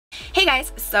Hey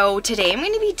guys, so today I'm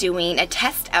going to be doing a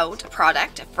test out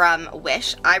product from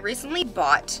Wish. I recently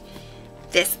bought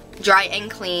this dry and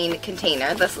clean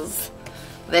container. This is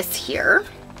this here.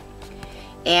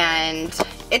 And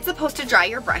it's supposed to dry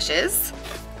your brushes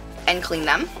and clean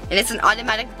them. And it's an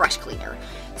automatic brush cleaner.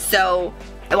 So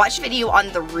I watched a video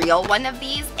on the real one of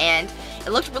these and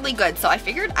it looked really good. So I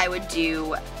figured I would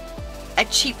do a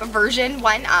cheap version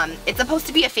one. It's supposed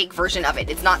to be a fake version of it.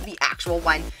 It's not the actual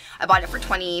one. I bought it for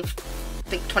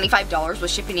 $25 with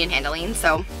shipping and handling,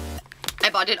 so I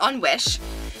bought it on Wish.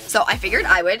 So I figured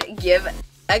I would give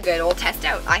a good old test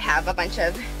out. I have a bunch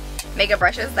of makeup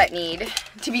brushes that need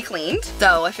to be cleaned,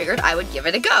 so I figured I would give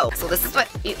it a go. So this is what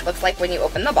it looks like when you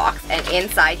open the box, and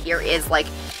inside here is like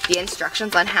the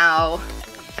instructions on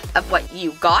of what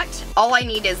you got. All I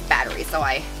need is batteries, so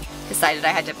I decided I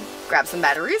had to grab some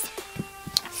batteries.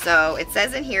 So it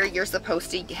says in here you're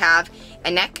supposed to have a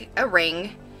neck, a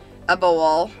ring, a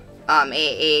bowl,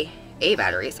 AA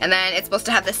batteries, and then it's supposed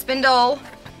to have the spindle,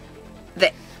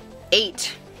 the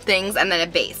 8 things, and then a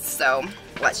base. So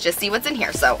let's just see what's in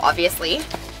here. So obviously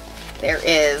there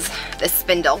is the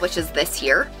spindle, which is this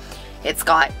here. It's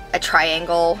got a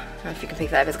triangle, I don't know if you can pick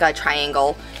that up, it's got a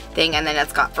triangle thing, and then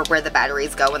it's got for where the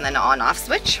batteries go and then an on-off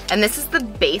switch. And this is the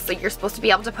base, so you're supposed to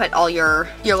be able to put all your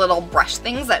little brush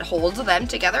things that hold them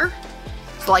together.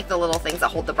 So like the little things that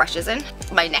hold the brushes in.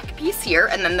 My neck piece here,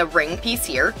 and then the ring piece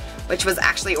here, which was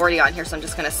actually already on here, so I'm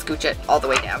just gonna scooch it all the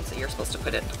way down. So you're supposed to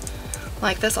put it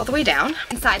like this all the way down.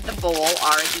 Inside the bowl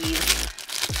are these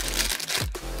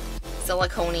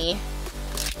silicone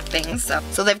things.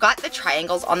 So they've got the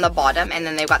triangles on the bottom, and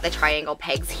then they've got the triangle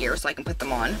pegs here so I can put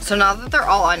them on. So now that they're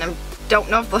all on, I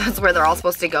don't know if that's where they're all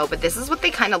supposed to go, but this is what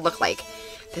they kind of look like.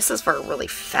 This is for a really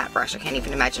fat brush. I can't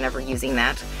even imagine ever using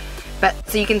that. But,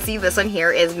 so you can see this one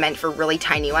here is meant for really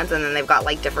tiny ones, and then they've got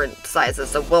like different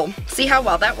sizes, so we'll see how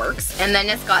well that works. And then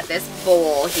it's got this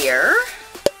bowl here,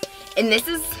 and this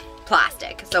is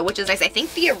plastic, so which is nice. I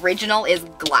think the original is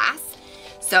glass,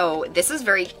 so this is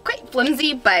quite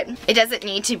flimsy, but it doesn't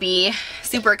need to be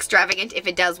super extravagant if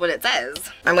it does what it says.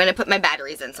 I'm gonna put my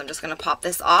batteries in, so I'm just gonna pop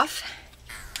this off.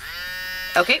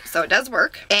 Okay, so it does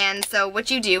work. And so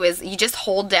what you do is you just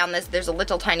hold down this, there's a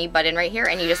little tiny button right here,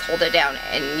 and you just hold it down,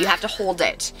 and you have to hold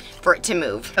it for it to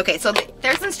move. Okay, so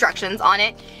there's instructions on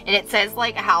it, and it says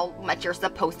like how much you're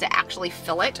supposed to actually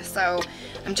fill it. So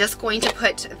I'm just going to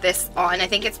put this on. I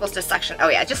think it's supposed to suction, oh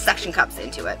yeah, just suction cups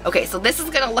into it. Okay, so this is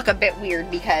gonna look a bit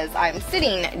weird because I'm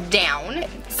sitting down.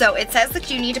 So it says that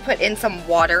you need to put in some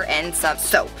water and some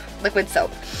soap, liquid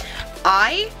soap.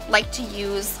 I like to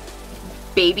use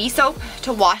baby soap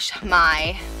to wash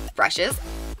my brushes.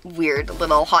 Weird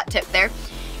little hot tip there.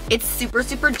 It's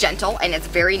super gentle and it's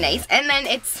very nice, and then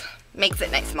makes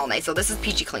it smell nice. So this is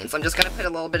peachy clean, so I'm just gonna put a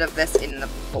little bit of this in the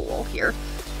bowl here.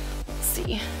 Let's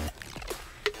see,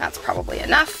 that's probably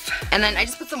enough. And then I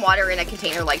just put some water in a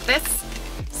container like this.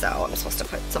 So I'm supposed to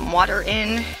put some water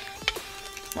in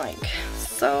like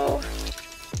so.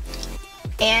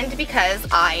 And because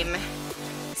I'm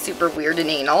super weird and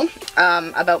anal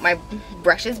about my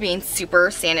brushes being super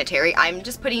sanitary, I'm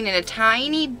just putting in a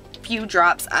tiny few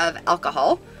drops of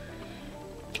alcohol,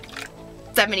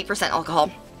 70%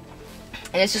 alcohol,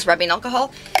 and it's just rubbing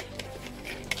alcohol.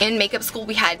 In makeup school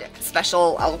we had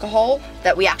special alcohol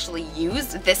that we actually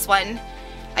used. This one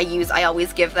I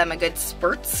always give them a good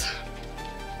spurts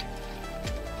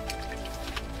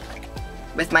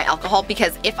with my alcohol,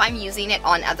 because if I'm using it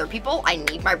on other people, I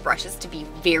need my brushes to be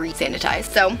very sanitized.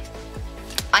 So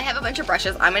I have a bunch of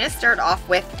brushes. I'm gonna start off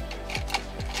with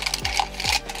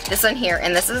this one here,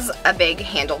 and this is a big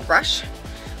handled brush.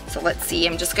 So let's see,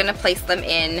 I'm just gonna place them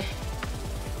in,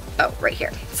 oh, right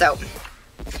here. So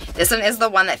this one is the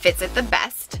one that fits it the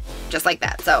best, just like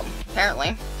that. So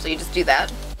apparently, so you just do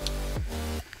that.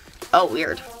 Oh,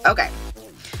 weird. Okay,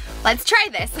 let's try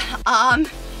this.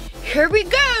 Here we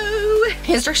go.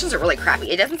 The instructions are really crappy.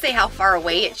 It doesn't say how far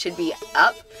away it should be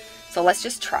up. So let's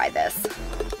just try this.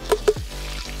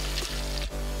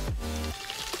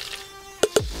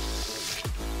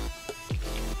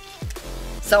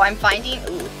 So I'm finding,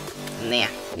 ooh, nah,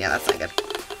 yeah, that's not good.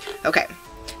 Okay,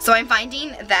 so I'm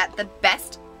finding that the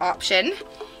best option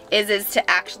is to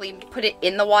actually put it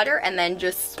in the water and then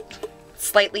just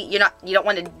slightly, you don't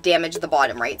want to damage the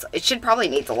bottom, right? So it should probably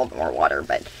needs a little bit more water,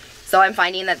 but so I'm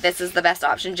finding that this is the best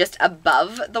option, just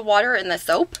above the water in the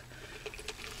soap.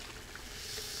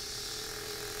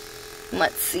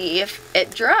 Let's see if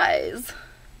it dries.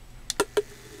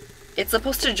 It's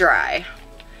supposed to dry.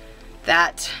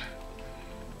 That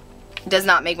does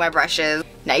not make my brushes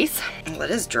nice. Well,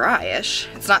 it is dry-ish.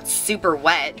 It's not super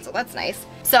wet, so that's nice.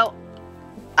 So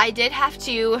I did have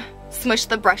to smush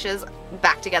the brushes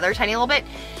back together a tiny little bit.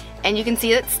 And you can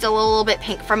see it's still a little bit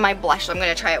pink from my blush, so I'm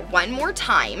gonna try it one more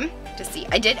time to see.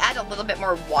 I did add a little bit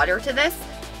more water to this.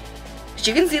 But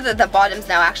you can see that the bottom's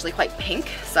now actually quite pink,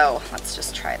 so let's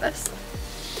just try this.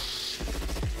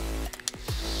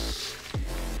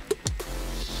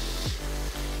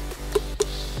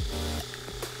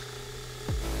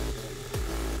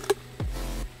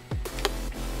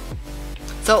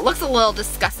 So it looks a little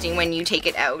disgusting when you take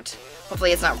it out.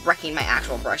 Hopefully it's not wrecking my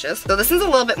actual brushes. So this one's a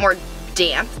little bit more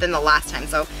damp than the last time.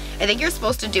 So I think you're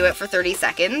supposed to do it for 30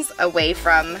 seconds away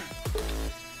from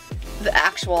the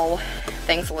actual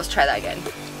thing. So let's try that again.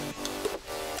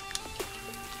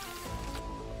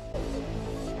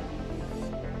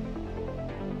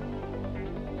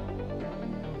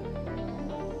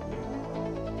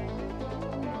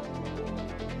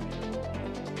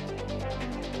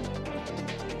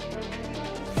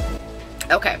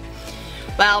 Okay,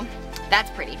 well,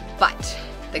 that's pretty, but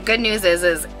the good news is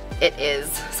it is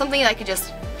something that I could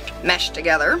just mesh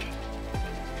together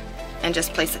and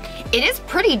just place it. It is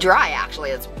pretty dry,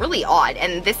 actually. It's really odd,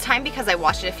 and this time, because I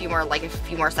watched it a few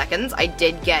more seconds, I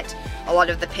did get a lot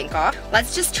of the pink off.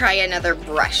 Let's just try another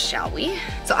brush, shall we?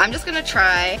 So I'm just gonna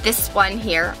try this one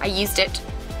here. I used it.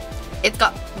 It's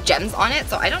got gems on it,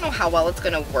 so I don't know how well it's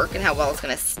gonna work and how well it's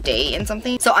gonna stay in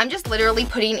something. So I'm just literally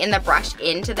putting in the brush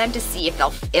into them to see if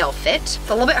it'll fit. It's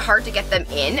a little bit hard to get them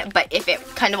in, but if it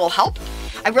kind of will help.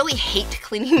 I really hate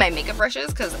cleaning my makeup brushes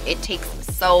because it takes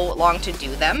so long to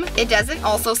do them. It doesn't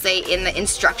also say in the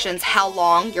instructions how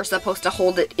long you're supposed to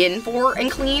hold it in for and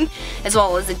clean, as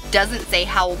well as it doesn't say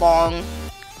how long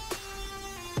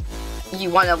you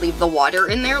want to leave the water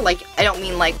in there. Like, I don't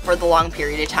mean like for the long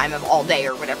period of time of all day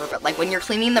or whatever, but like when you're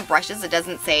cleaning the brushes, it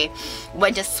doesn't say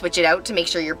when to switch it out to make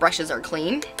sure your brushes are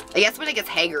clean. I guess when it gets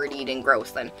haggard-y and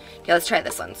gross, then okay, let's try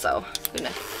this one. So I'm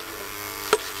gonna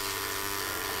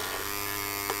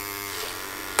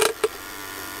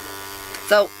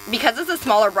because it's a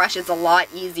smaller brush, it's a lot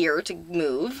easier to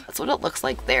move. That's what it looks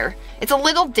like there. It's a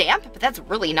little damp, but that's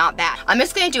really not bad. I'm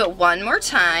just gonna do it one more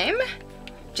time,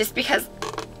 just because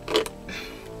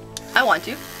I want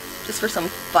to, just for some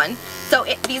fun. So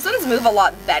these ones move a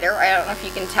lot better. I don't know if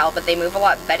you can tell, but they move a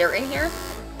lot better in here.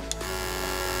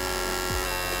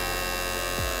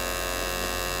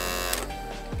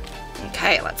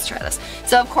 Okay, let's try this.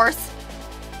 So of course,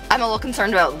 I'm a little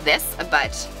concerned about this,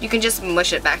 but you can just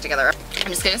mush it back together. I'm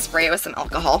just gonna spray it with some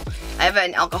alcohol. I have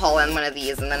an alcohol in one of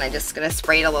these, and then I'm just gonna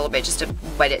spray it a little bit just to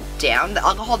wet it down. The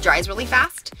alcohol dries really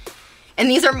fast. And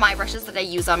these are my brushes that I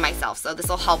use on myself, so this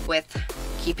will help with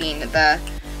keeping the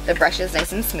brushes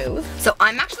nice and smooth. So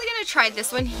I'm actually gonna try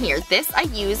this one here. This I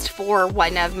used for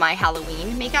one of my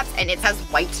Halloween makeups, and it has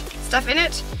white stuff in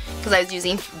it because I was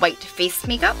using white face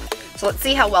makeup. So let's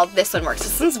see how well this one works.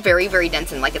 This one's very, very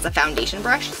dense and like it's a foundation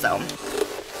brush, so.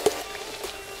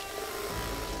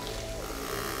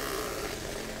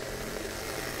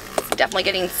 It's definitely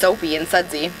getting soapy and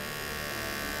sudsy.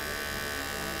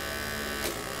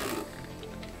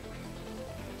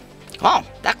 Oh,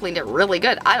 that cleaned it really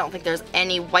good. I don't think there's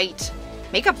any white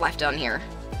makeup left on here.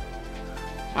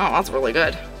 Oh, that's really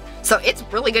good. So it's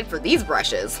really good for these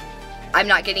brushes. I'm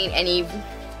not getting any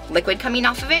liquid coming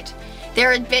off of it.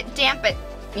 They're a bit damp, but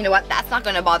you know what? That's not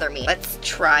gonna bother me. Let's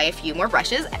try a few more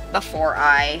brushes before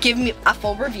I give me a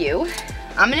full review.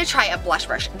 I'm gonna try a blush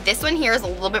brush. This one here is a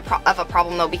little bit of a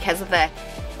problem though because of the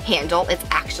handle. It's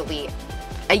actually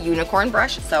a unicorn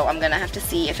brush, so I'm gonna have to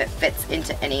see if it fits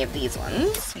into any of these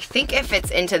ones. I think it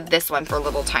fits into this one for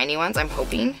little tiny ones, I'm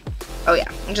hoping. Oh yeah,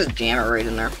 I'll just jam it right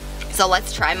in there. So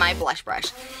let's try my blush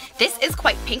brush. This is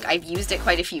quite pink. I've used it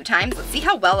quite a few times. Let's see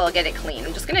how well I'll get it clean.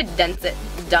 I'm just gonna dunk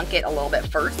it a little bit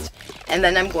first, and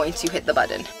then I'm going to hit the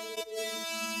button.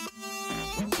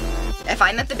 I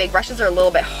find that the big brushes are a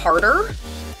little bit harder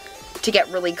to get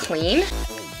really clean.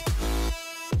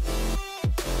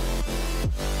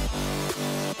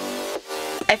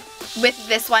 With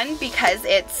this one, because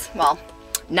it's, well,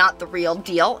 not the real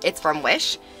deal, it's from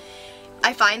Wish,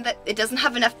 I find that it doesn't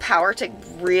have enough power to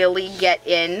really get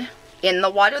in the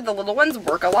water. The little ones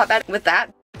work a lot better with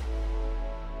that.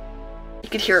 You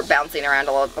could hear it bouncing around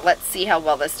a little, but let's see how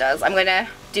well this does. I'm gonna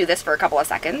do this for a couple of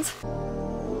seconds.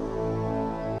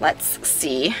 Let's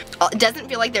see. Well, it doesn't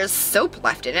feel like there's soap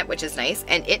left in it, which is nice,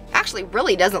 and it actually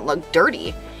really doesn't look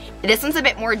dirty. This one's a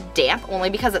bit more damp only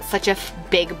because it's such a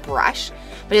big brush,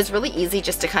 but it's really easy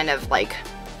just to kind of like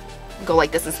go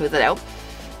like this and smooth it out.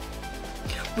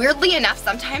 Weirdly enough,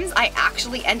 sometimes I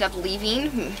actually end up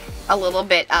leaving a little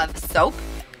bit of soap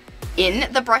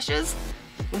in the brushes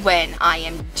when I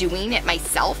am doing it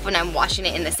myself, when I'm washing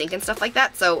it in the sink and stuff like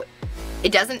that, so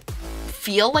it doesn't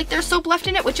feel like there's soap left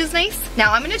in it, which is nice.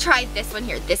 Now I'm gonna try this one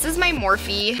here. This is my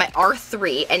Morphe, my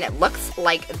R3, and it looks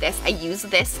like this. I use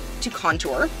this to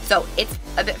contour, so it's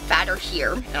a bit fatter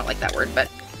here. I don't like that word, but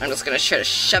I'm just gonna try to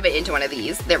shove it into one of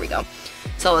these. There we go.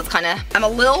 So it's kind of, I'm a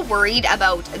little worried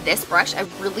about this brush. I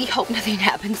really hope nothing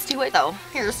happens to it, though.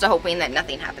 Here's to hoping that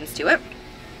nothing happens to it.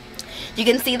 You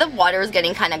can see the water is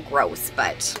getting kind of gross,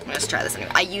 but I'm gonna just try this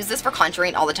anyway. I use this for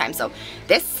contouring all the time, so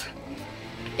this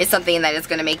is something that is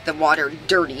gonna make the water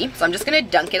dirty. So I'm just gonna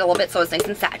dunk it a little bit so it's nice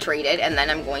and saturated, and then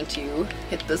I'm going to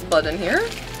hit this button here.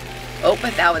 Oh,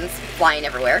 but that one's flying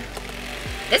everywhere.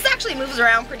 This actually moves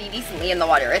around pretty decently in the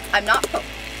water. I'm not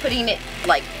putting it,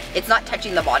 like, it's not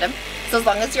touching the bottom. So as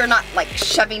long as you're not like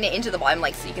shoving it into the bottom,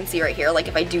 like so you can see right here, like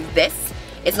if I do this,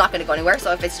 it's not gonna go anywhere.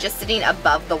 So if it's just sitting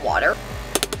above the water,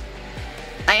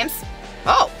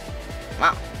 oh,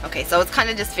 wow. Okay, so it's kind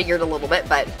of disfigured a little bit,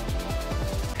 but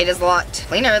it is a lot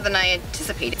cleaner than I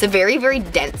anticipated. It's a very, very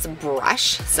dense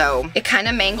brush, so it kind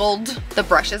of mangled the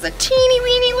brushes a teeny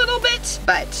weeny little bit,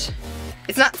 but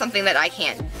it's not something that I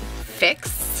can't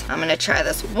fix. I'm gonna try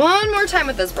this one more time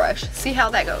with this brush, see how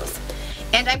that goes.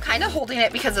 And I'm kind of holding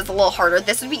it because it's a little harder.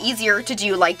 This would be easier to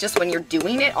do like just when you're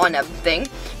doing it on a thing,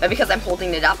 but because I'm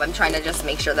holding it up, I'm trying to just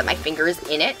make sure that my finger is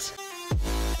in it.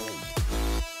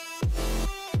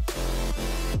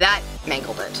 That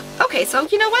mangled it. Okay, so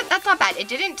you know what? That's not bad. It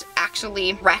didn't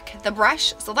actually wreck the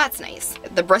brush, so that's nice.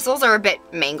 The bristles are a bit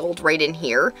mangled right in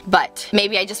here, but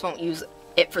maybe I just won't use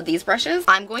it for these brushes.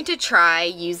 I'm going to try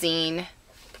using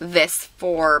this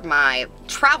for my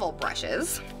travel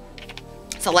brushes.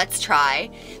 So let's try.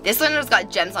 This one has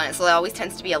got gems on it, so it always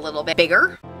tends to be a little bit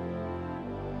bigger.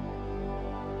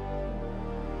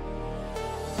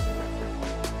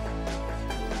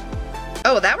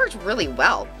 Oh, that worked really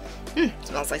well.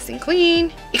 Smells nice and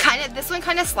clean. This one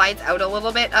kind of slides out a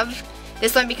little bit of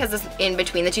this one because it's in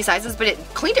between the two sizes, but it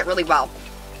cleaned it really well.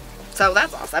 So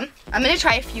that's awesome. I'm gonna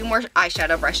try a few more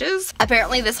eyeshadow brushes.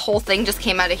 Apparently this whole thing just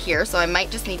came out of here, so I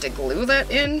might just need to glue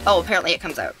that in. Oh, apparently it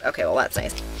comes out. Okay, well that's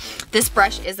nice. This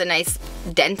brush is a nice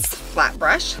dense flat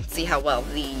brush. Let's see how well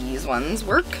these ones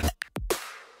work.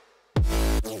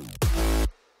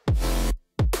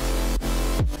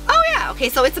 Oh yeah, okay,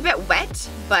 so it's a bit wet,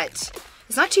 but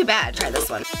it's not too bad. Try this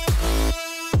one.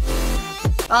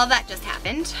 Well, that just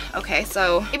happened. Okay,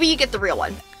 so maybe you get the real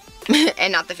one.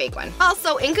 And not the fake one.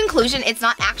 Also, in conclusion, it's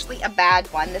not actually a bad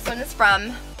one. This one is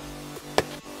from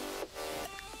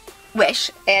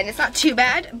Wish, and it's not too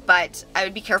bad, but I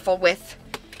would be careful with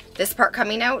this part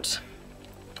coming out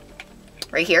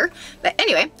right here. But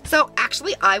anyway, so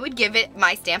actually I would give it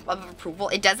my stamp of approval.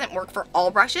 It doesn't work for all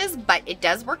brushes, but it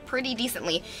does work pretty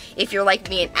decently if you're like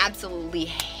me and absolutely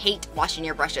hate washing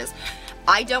your brushes.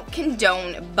 I don't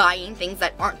condone buying things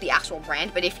that aren't the actual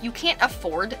brand, but if you can't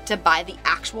afford to buy the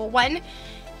actual one,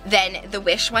 then the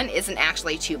Wish one isn't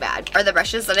actually too bad. Are the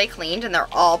brushes that I cleaned, and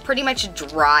they're all pretty much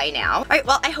dry now. All right,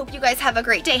 well, I hope you guys have a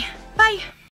great day. Bye.